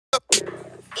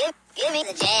Give me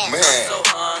the jam. Man, so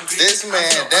hungry. this man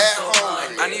I'm that so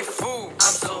hungry. I need food.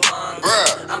 I'm so hungry.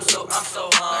 Bruh. I'm so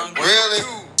hungry. Really?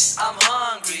 I'm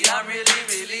hungry. I'm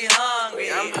really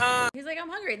hungry. I'm hungry. He's like, I'm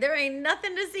hungry. There ain't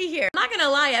nothing to see here. I'm not gonna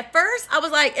lie. At first, I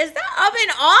was like, is that oven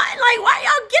on? Like, why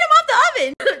y'all get him off the oven?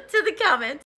 To the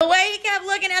comments. The way he kept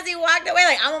looking as he walked away,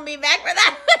 like, I'm gonna be back for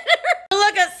that.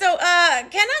 Look, so,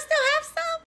 can I still have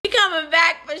some? He coming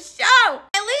back for show.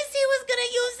 At least he was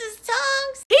gonna use his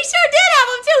tongues. He sure did have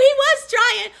them too. He was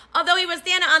trying. Although he was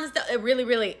standing on the stove. It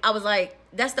really, I was like,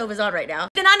 that stove is on right now.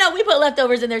 Then I know we put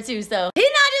leftovers in there too, so. He's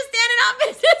not just standing on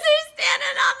business, he's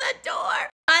standing on the door.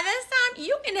 By this time,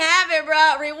 you can have it,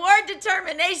 bro. Reward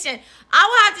determination. I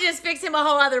will have to just fix him a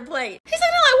whole other plate. He's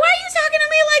like, why are you talking to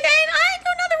me like I ain't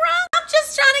doing nothing wrong? I'm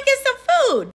just trying to get some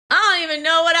food. I don't even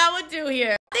know what I would do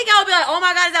here. I think I would be like, oh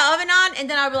my God, is that oven on? And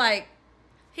then I would be like,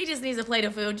 he just needs a plate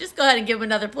of food. Just go ahead and give him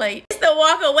another plate. Just to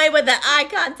walk away with the eye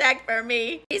contact for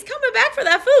me. He's coming back for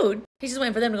that food. He's just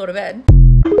waiting for them to go to bed.